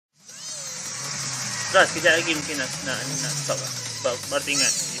Ras, kejap lagi mungkin nak stop lah. Sebab baru ingat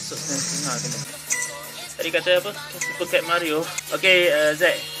esok tengah kena. Tadi kata apa? Super Cat Mario. Okay,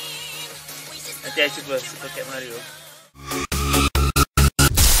 Zack. Nanti saya cuba Super Cat Mario.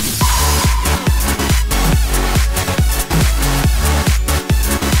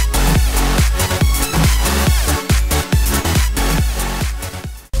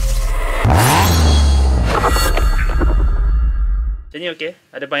 Macam ni okey.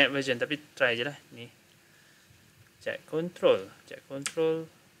 Ada banyak version tapi try je lah ni. Check control.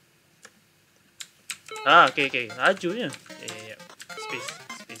 Okey. Lajunya. Space.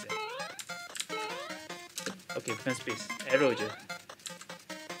 Okey, bukan space. Arrow je.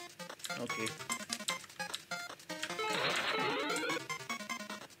 Okey.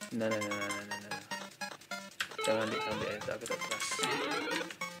 Nah. Jangan ambil tak aku tak keras.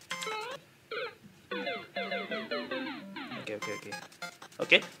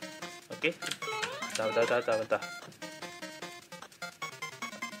 Okey. Bentar.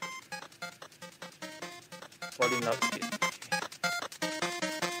 Volume loud sikit.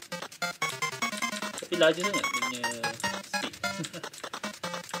 Tapi laju sangat punya speed.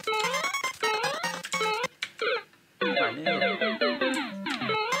 Mana ni?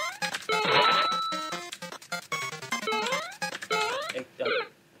 Easy. Ya.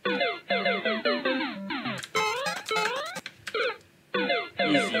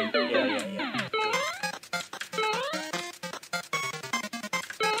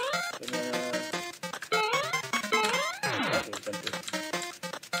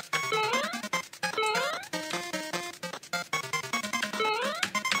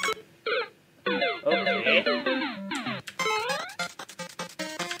 Okay.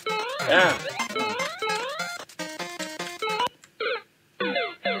 Yeah.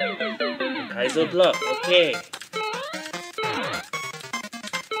 Kaiser block. Okay.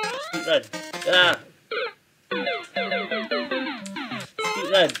 Speed run. Yeah. Speed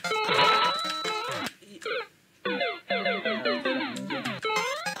run.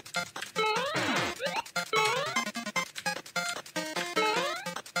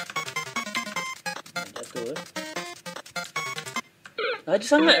 Laju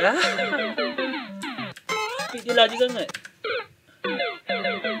sangat lah. Speed dia laju sangat.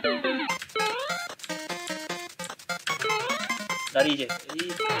 Lari je.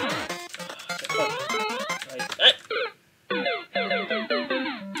 Checkpoint. Baik.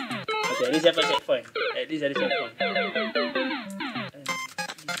 Okay, at least dapat checkpoint. At least ada checkpoint.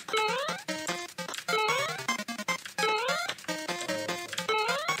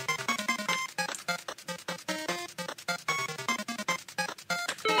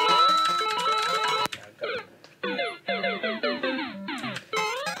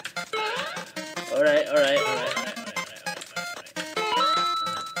 Alright.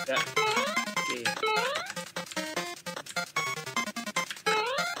 Okay.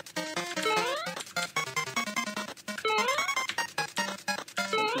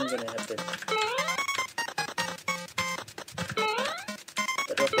 Something gonna happen.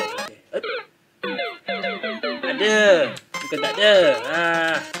 Tak ada apa. Okay. Ada. Bukan tak ada.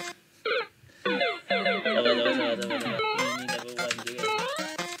 Sabar. Ini level 1 je kan.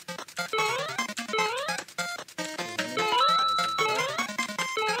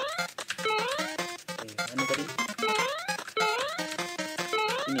 Mana tadi?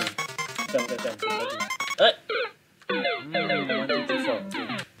 Sini. Bukan lagi.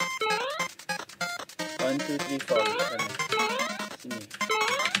 1, 2, 3, 4. Sana. Sini.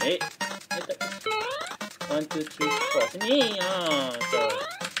 1, 2, 3, 4. Sini. So.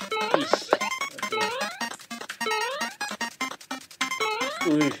 Fish.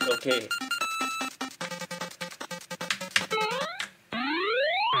 Okay.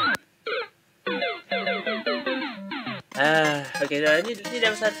 Okay dah. Ni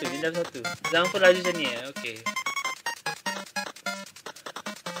level 1. Jangan pun laju macam ni. Okay.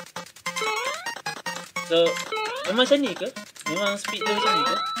 So, memang macam ni ke? Memang speed dia macam ni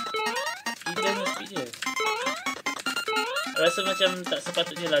ke? Hidden speed dia. Rasa macam tak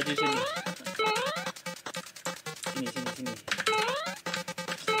sepatutnya laju macam ni. Sini.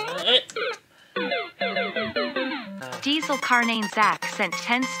 Diesel Carnane Zach sent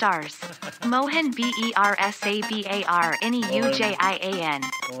 10 stars. Mohan BERSABAR INI UJIAN.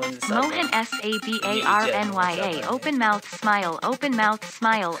 Mohan SABARNYA. Open mouth smile.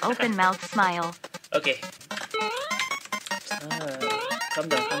 Okay. Calm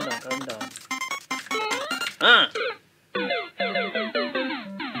down.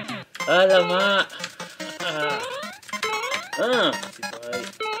 Alamak. Baik.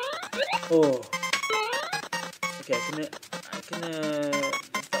 Oh. Okay, I kena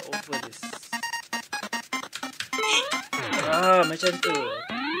letak over this. Macam tu.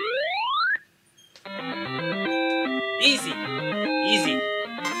 Easy. Easy.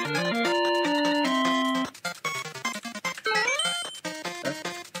 Huh?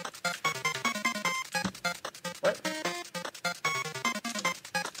 What?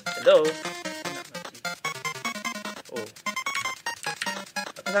 Hello? Nak mati. Oh.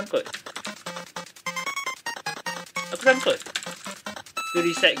 Aku sangkut. Aku sangkut. Tu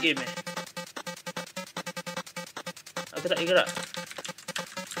reset game Aku tak boleh gerak.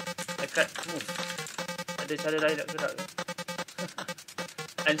 I can't move. Ada cara lain nak gerak ke?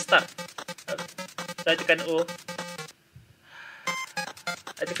 I'm stuck. Saya tekan O.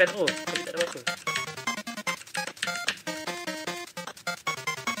 I tekan O. Tapi tak ada apa-apa.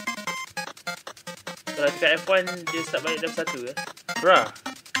 Kalau tekan F1 dia start balik dalam satu ke? Bruh.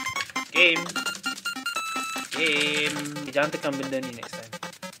 Game. Jangan tekan benda ni next time.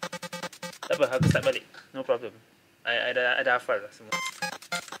 Tak apa, aku start balik. No problem. I dah hafal lah semua.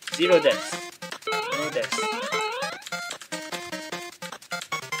 0 deaths. No deaths.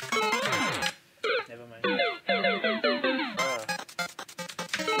 Never mind.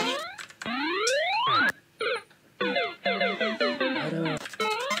 Aduh.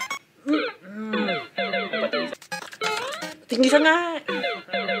 Tinggi sangat.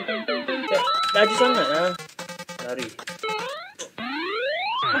 Laju sangat lah. Lari.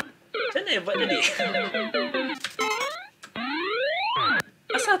 Macam mana buat tadi?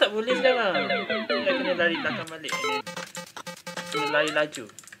 Asal tak boleh sekarang? Kita kena lari belakang balik. Kena lari laju.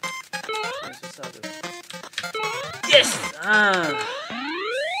 Yang susah tu. Yes! Alright.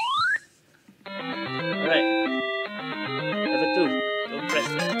 Level 2. Don't press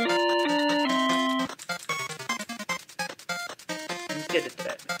that. Mesti ada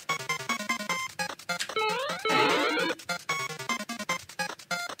trap.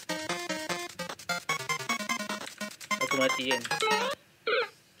 Aku mati kan?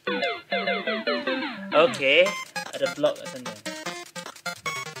 Okay, ada block kat sana.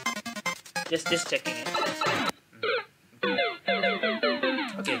 Just checking it.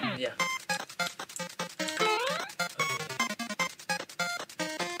 Okay, yeah.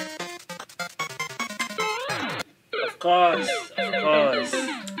 Of course.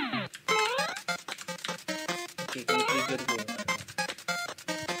 Okay, kena trigger dulu.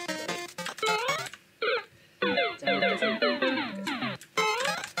 Jangan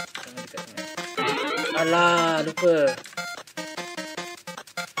dekat sana. Alah, lupa.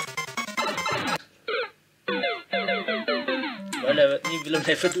 Walau ni belum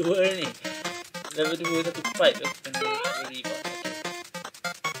level 2 ni. Level 2 satu fight tu kena beri buat.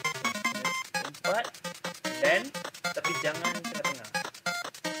 Empat. Then tapi jangan tengah-tengah.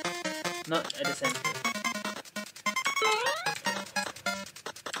 Not at the center.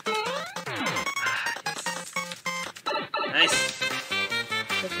 Yes. Nice.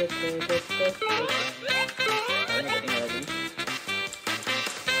 Okay,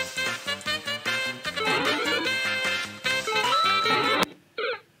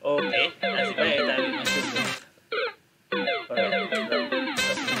 nasib baik kita ambil mushroom tu.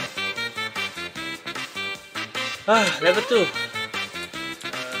 Alright, level 2.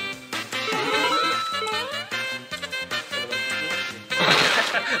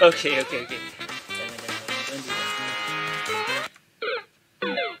 Okay.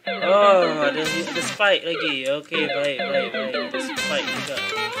 Oh, ada spike lagi. Okay, baik. Ada spike juga.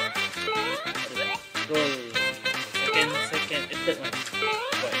 Goal. Second, third one.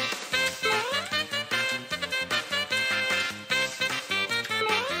 Right.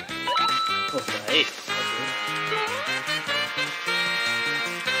 Oh, baik. Okay.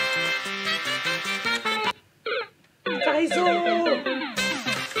 Kaizo!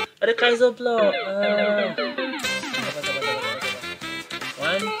 Ada Kaizo block. Sabar.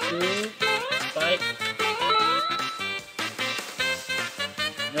 1, 2, spike.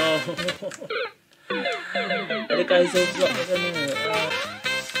 No. Ada Kaizo block kat sana.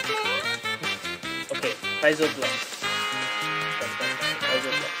 Okay, Kaizo block. Kaizo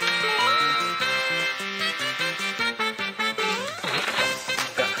block.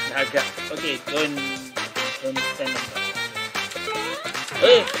 Agak. Okay, don't stand on that.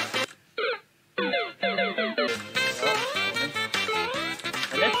 Hey!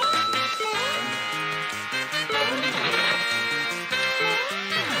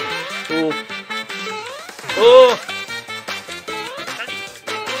 Oh!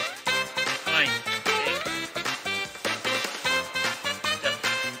 Fine. Okay.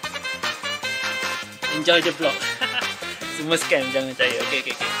 Enjoy the vlog. Semua scam, jangan percaya.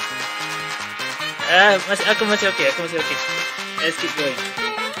 Okay. Aku masih okay. Let's keep going.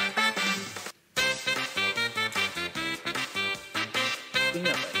 Aku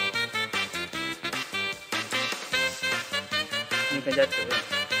ingat tak? Ni kan jatuh kan?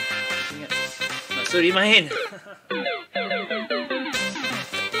 Aku ingat. Mak Suri main.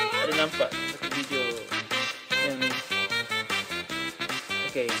 Ada nampak satu video yang ni.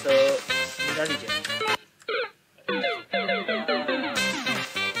 Okay, so ni kali je.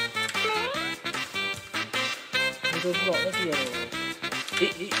 Ni dua blok lagi ya.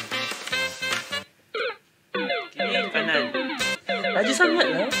 Kiri kanan. Laju sangat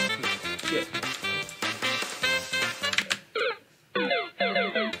lah. Okay.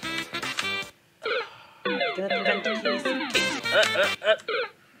 Kena tekan kiri sikit.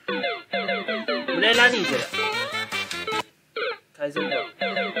 Boleh lari je tak? Kaiser block.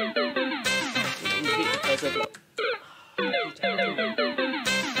 Kaiser block.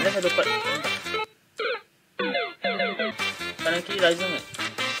 Mana saya dapat? Kanan kiri laju sangat.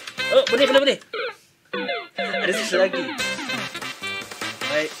 Oh, boleh. Ada satu lagi.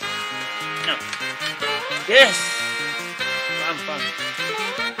 Baik. Now. Yes. Faham.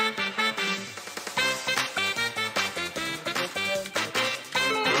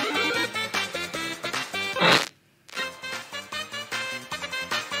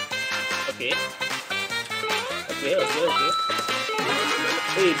 Okay.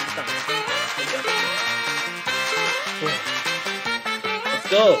 Bintang. Let's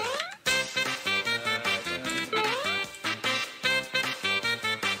go.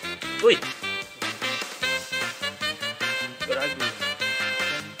 Ui. Beragu.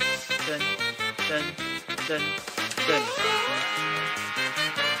 Dan.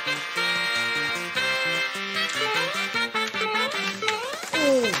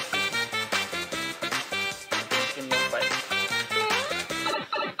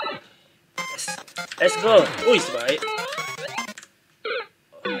 Let's go. Ui, sebaik.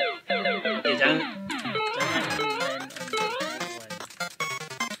 Okay, jangan land on the one.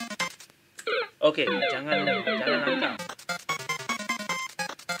 Okay, jangan langkah.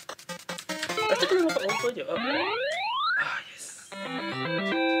 Rasa kena dapat over je. Yes.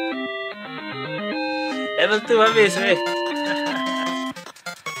 Level 2 habis, weh.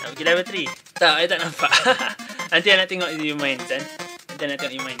 Nak pergi level 3? Tak, saya tak nampak. Nanti saya nak tengok you main, kan? Nanti nak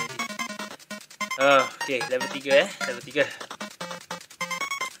tengok you main nanti. Okay, level 3 level 3.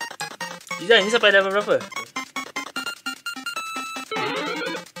 Design ni sampai level berapa?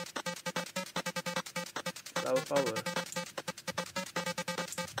 Flower power.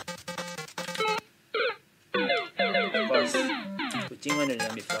 Of course. Kucing mana dia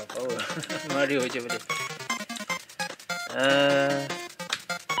ambil flower power? Mario je boleh.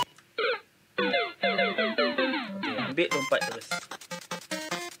 Okay, ambil lompat terus.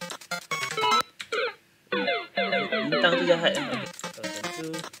 Bintang tu jahat kan? Okay. Satu.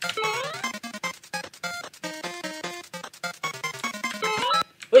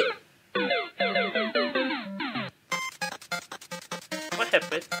 Wait. What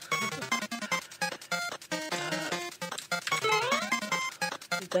happened?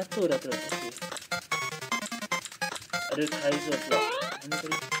 Jatuh dah terus. Okay. Ada Kaiser block. Mana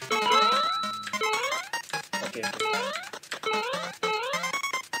tadi? Okay.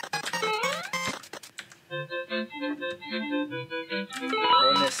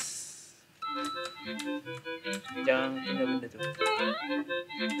 Bonus. Jangan kena benda tu.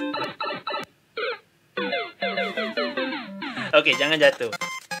 Okay, jangan jatuh.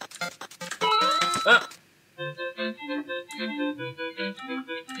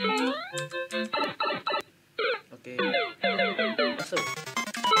 Okay. Masuk.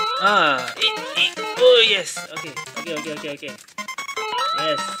 Oh yes. Okay.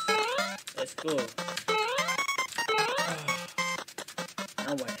 Yes. Let's go.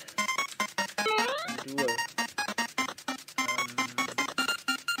 Now what? Dua.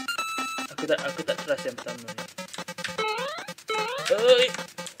 Aku tak trust yang pertama ni. Oi.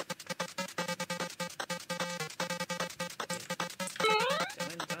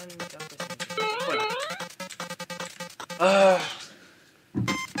 Jangan sampai sini.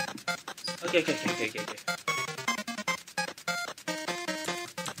 Okay.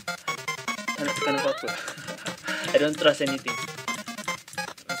 Tak nak tekan apa-apa. I don't trust anything.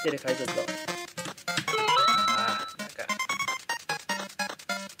 Mesti ada Kaiser block. Nakak.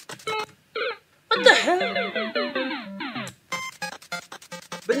 What the hell?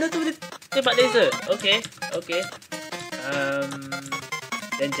 Benda tu boleh tembak laser. Okay.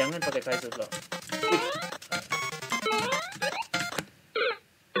 Dan jangan pakai Kaiser block.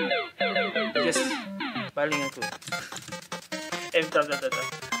 Just baling aku. Tak.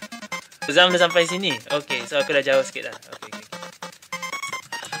 Zam dah sampai sini. Okay, so aku dah jauh sikit dah. Okay.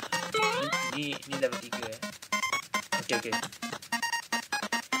 Ni level 3 Okay.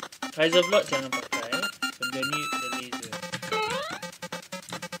 Riser block jangan pakai. Benda ni ada laser.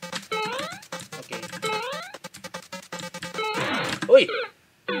 Okay. Oi!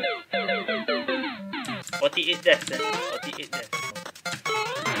 48 deaths eh. 48 deaths.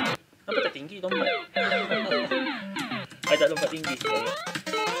 Kenapa tak tinggi lompat? I tak lompat tinggi.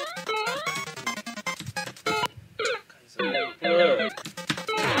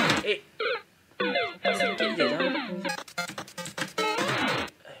 Lompat sikit je. Jangan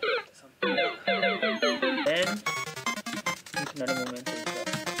lompat tinggi. Then ni kena ada momentum juga.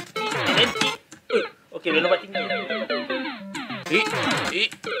 And then okay, boleh lompat tinggi.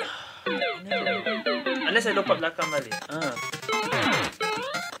 Unless saya lompat belakang balik.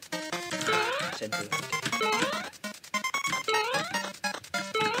 Macam tu.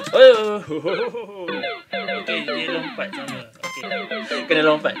 Okay, dia lompat sama. Okay. Kena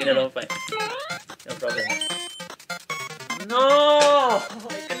lompat. No problem. No!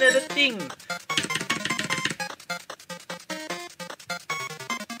 I kena the thing.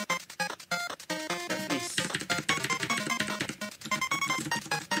 Please.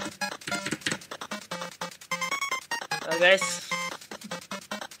 Guys.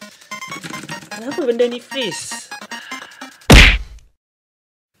 Kenapa benda ni freeze?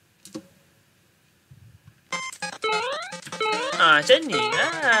 Macam ni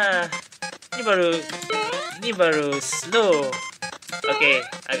lah. Ini baru slow. Okay,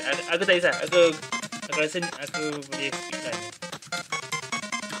 aku tak kisah. Aku rasa aku boleh speedrun.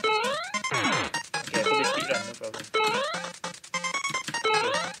 Okay, aku boleh speedrun, no problem. Okay,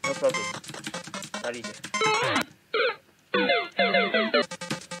 no problem. Lari je.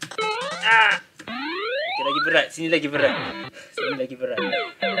 Okay, lagi berat. Sini lagi berat.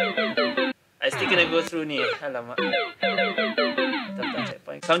 I still kena go through ni. Alamak. Tentang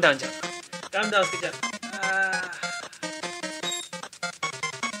checkpoint. Calm down sekejap.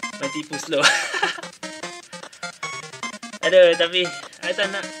 Main tipu slow. Aduh, tapi I tak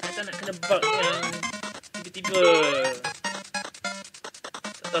nak kena bug yang tiba-tiba.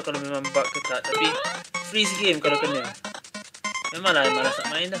 Tak tahu kalau memang bug ke tak, tapi freeze game kalau kena. Memanglah malas nak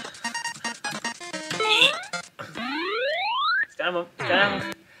main dah. Sekarang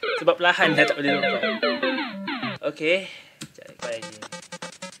sebab perlahan dah tak boleh lompat. Okay, sekejap lagi.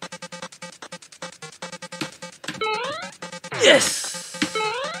 Yes!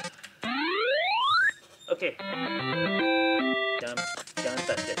 Okay. Jangan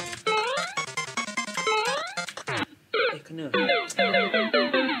touch that. Kena. Sudah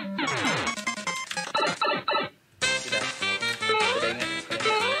ingat.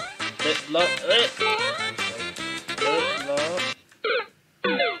 Third block.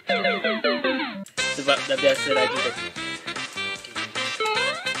 Sebab dah biasa lagi tadi.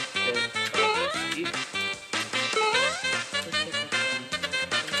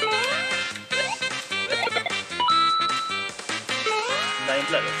 Lain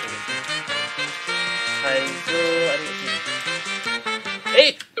pula rasa ni. Hai, so ada kat sini.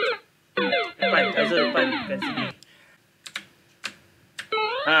 Depan, bukan sini.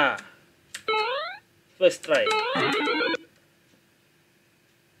 First try.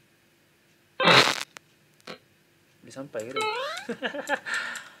 Boleh sampai ke tu?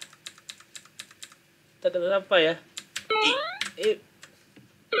 Tak sampai ya.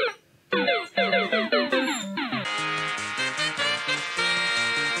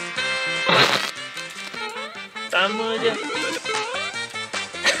 Sama je.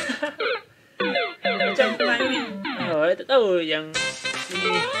 Macam timing. I tak tahu yang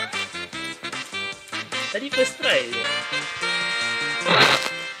sini. Tadi first try je.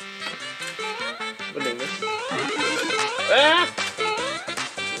 Boleh ke?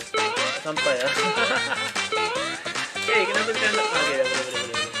 Sampai ya. Okay, kenapa sekarang tak? Okay, dah boleh.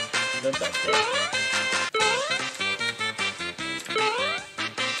 Don't touch that.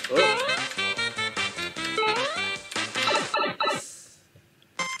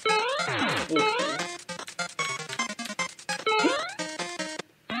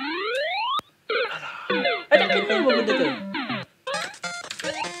 Ada kena apa benda tu?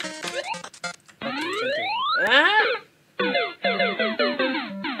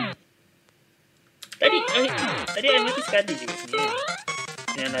 Tadi I mati sekali je kat sini kan?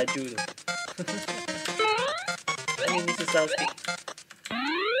 Yang laju tu. Ini susah sikit.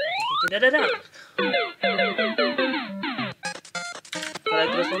 Okay, dah. Kalau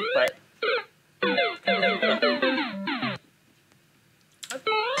terus lompat.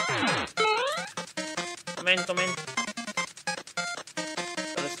 Komen.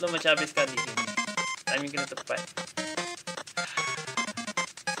 Kalau slow macam habis sekali ni. Timing kena tepat.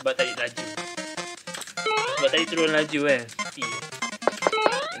 Sebab tadi laju. Sebab tadi turun laju kan.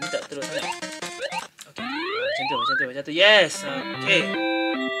 Ini tak teruk sangat. Okay. Macam tu. Yes. Okay.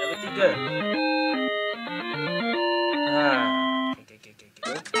 Level 3. Okay.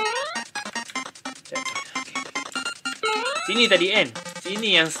 Check. Okay. Sini tadi kan?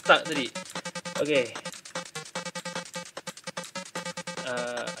 Sini yang stuck tadi. Okay.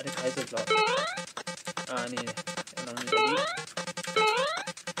 Ada Kaiser pula. Ni. Yang ni tadi.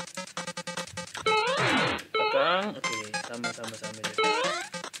 Belakang. Okay. Sama je.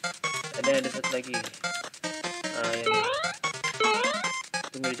 Ada satu lagi. Yang ni.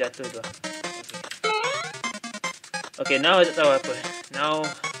 Tunggu dia jatuh tu. Okay, now I tak tahu apa. Now,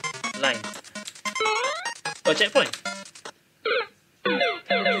 line. Oh, checkpoint.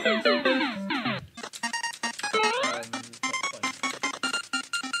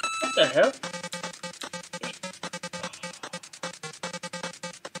 What the hell?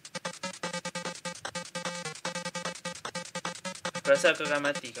 Aku rasa aku akan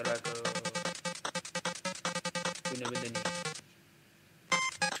mati kalau aku guna benda ni.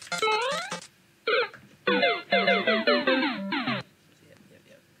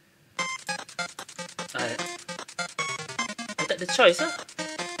 I tak ada choice lah.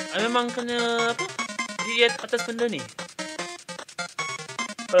 Memang kena apa? Di atas benda ni.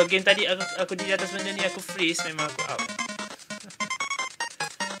 Kalau game tadi aku di atas benda ni aku freeze, memang aku out.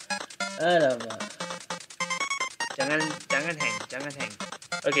 Alamak. Jangan hang.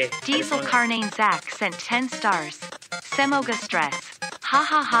 Okay. Diesel Carnane Zach sent 10 stars. Semoga stress. Ha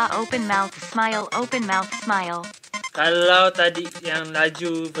ha ha, open mouth smile. Kalau tadi yang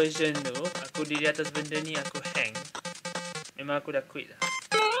laju version tu, aku di atas benda ni aku hang. Memang aku dah quit lah.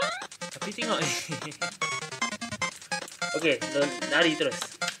 Tapi tengok ni. Okay, lari terus.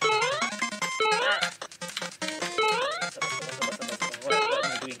 Sabar. What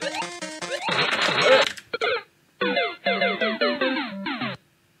am I doing?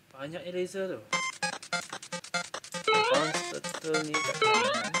 Banyak eraser tu. Bounce turtle ni kat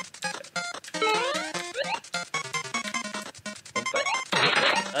kanan.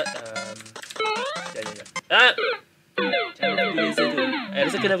 Jangan pergi laser tu.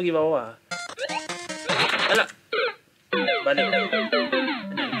 Rasa kena pergi bawah. Alah. Balik.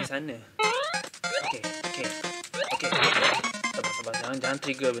 Nak pergi sana. Okay. Sabar. Jangan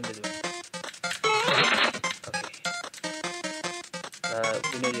trigger benda tu. Okay.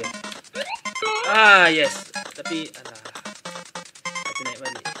 Guna dia. Yes. Tapi aku naik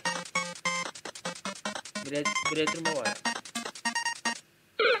balik. Boleh turun bawah.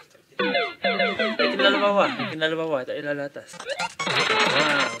 Kena lalu bawah, tak boleh lalu atas.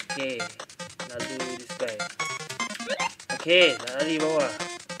 Okay. Lalu this guy. Okay, lari bawah.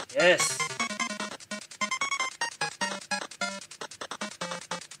 Yes.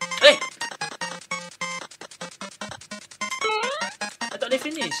 Hey! I tak boleh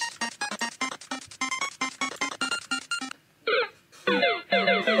finish.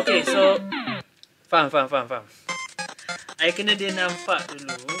 Okay, so faham. I kena dia nampak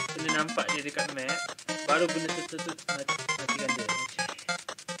dulu. Kena nampak dia dekat map. Baru benda tu matikan dia.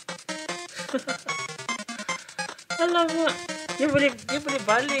 Alamak. Dia boleh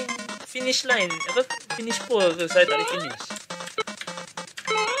baling finish line. Apa? Finish pole tu. Saya tak boleh finish.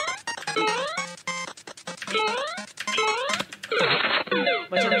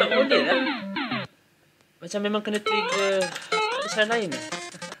 Macam tak boleh lah. Macam memang kena trigger. Ada cara lain lah.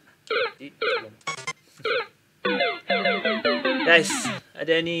 Guys,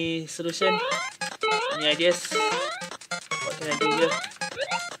 ada any solution? Any ideas? What can I do here?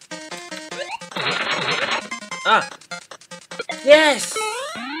 Yes!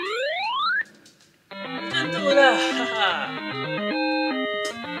 Tentulah.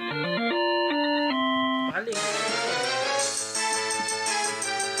 Balik.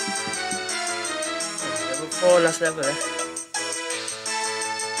 Level 4 last level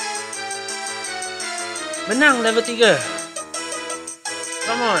Menang level 3.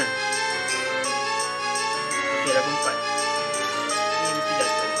 Come on. Okay, level 4. Ini mesti dah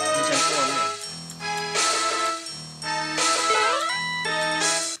macam form ni.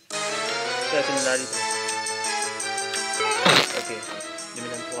 Saya kena lari tu. Okay, dia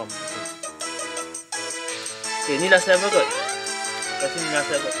macam form. Okay, ni last level kot. Kasi ni last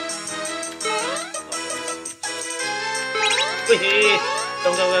level. Wih,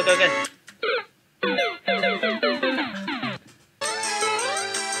 kan.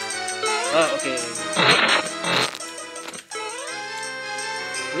 Okay.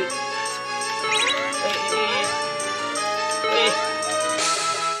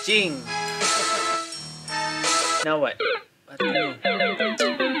 Ching. Now what?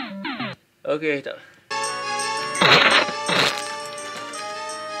 Okay, tak.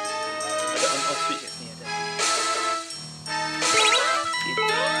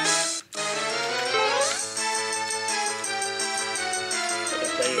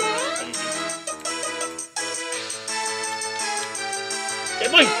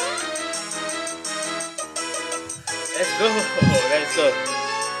 boy. Let's go. Let's go.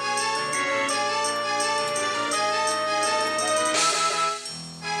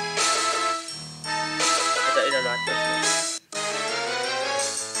 Tak ada lah atas tu.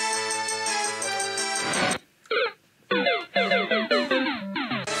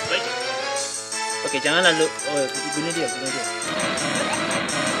 Baik. Okey, janganlah lu. Oh, guna dia.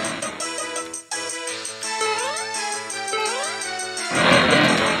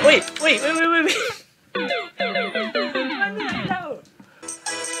 Wait.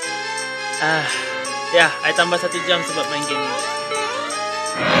 Ya, I tambah 1 jam sebab main game ni.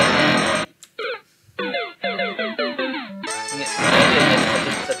 Ingat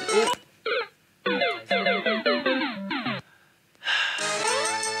satu.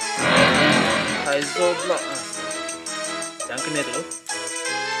 Haizo block. Jangan kena tu.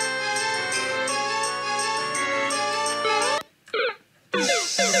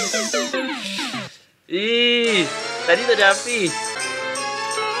 Tadi tak ada api.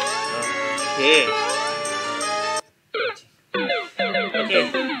 Okay.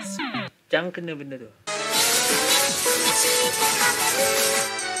 Jangan kena benda tu.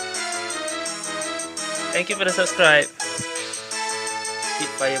 Thank you for the subscribe.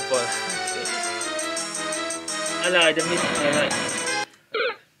 Hit fireball. Alah, ada miss. Alright.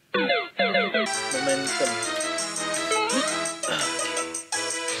 Momentum.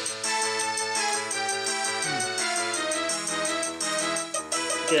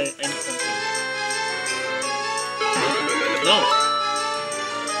 Okay, I need something. No.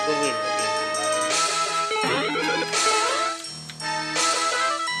 Go away.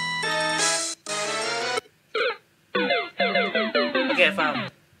 Okay, I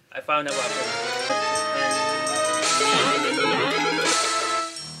found out what happened.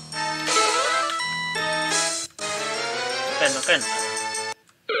 Makan.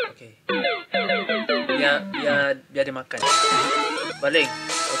 Okay. Biar dia makan. Baling.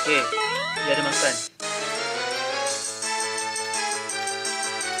 Okay. Dia ada makan.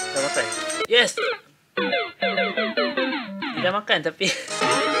 Dah makan. Yes. Dia dah makan tapi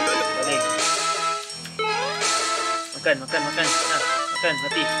baling. Makan. Makan,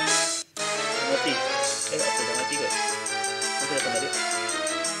 mati. Mati. Okay, dah mati kot. Nanti datang balik.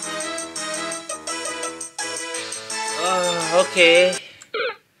 Okay.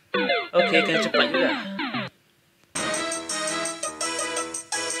 Okay, kena cepat juga.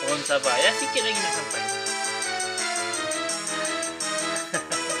 Tolong sabar ya, sikit lagi nak sampai.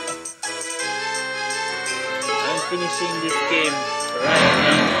 I'm finishing this game right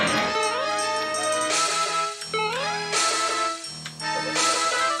now.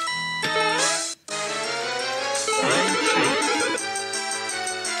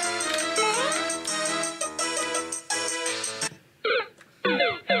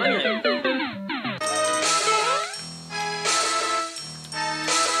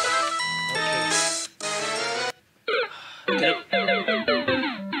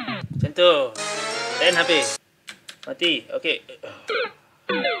 Macam tu. Dan habis. Mati. Okey.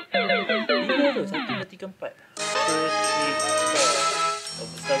 5 tu. 1, 2, 3, 4. 2, 3, 4. Oh,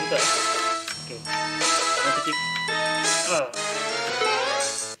 besar juga. Okey. 1, 2, 3.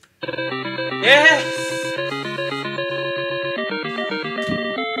 Yes!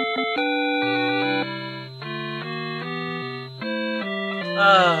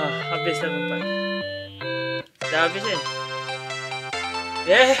 Habis dah 4. Dah habis kan?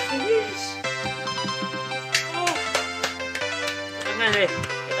 Yeah, finish. Jangan deh.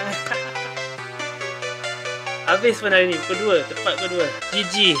 Habis pun hari ni. Pukul 2. Tepat pukul 2.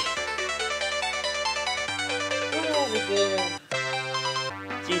 GG.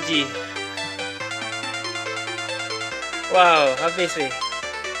 GG. Wow, habis weh.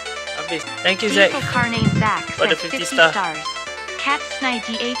 Habis. Thank you, Zach. For the 50 stars. Cat Sni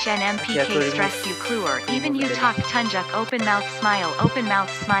DHNMPK stress you cluer even you talk tunjuk open mouth smile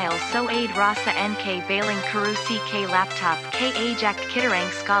so aid rasa NK bailing kuru CK laptop K Ajak kitterang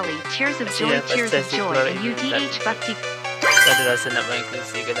skali tears of joy and UDH bhakti. Ada rasa nak main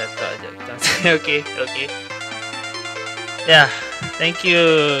kursi ke laptop aja. Okay. Yeah, thank you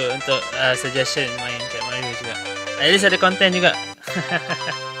untuk suggestion main Cat Mario juga. At least ada content juga.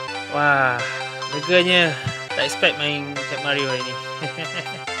 Wah, leganya. Tak expect main Cat Mario hari ni.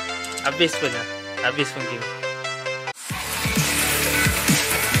 Habis pun game.